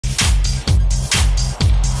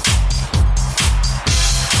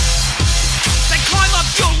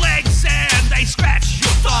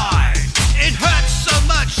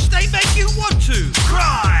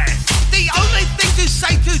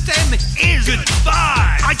with them is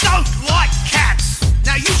goodbye. I don't like cats.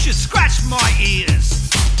 Now you should scratch my ears.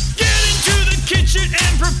 Get into the kitchen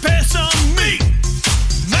and prepare some meat.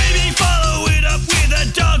 Maybe follow it up with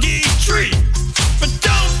a doggy treat.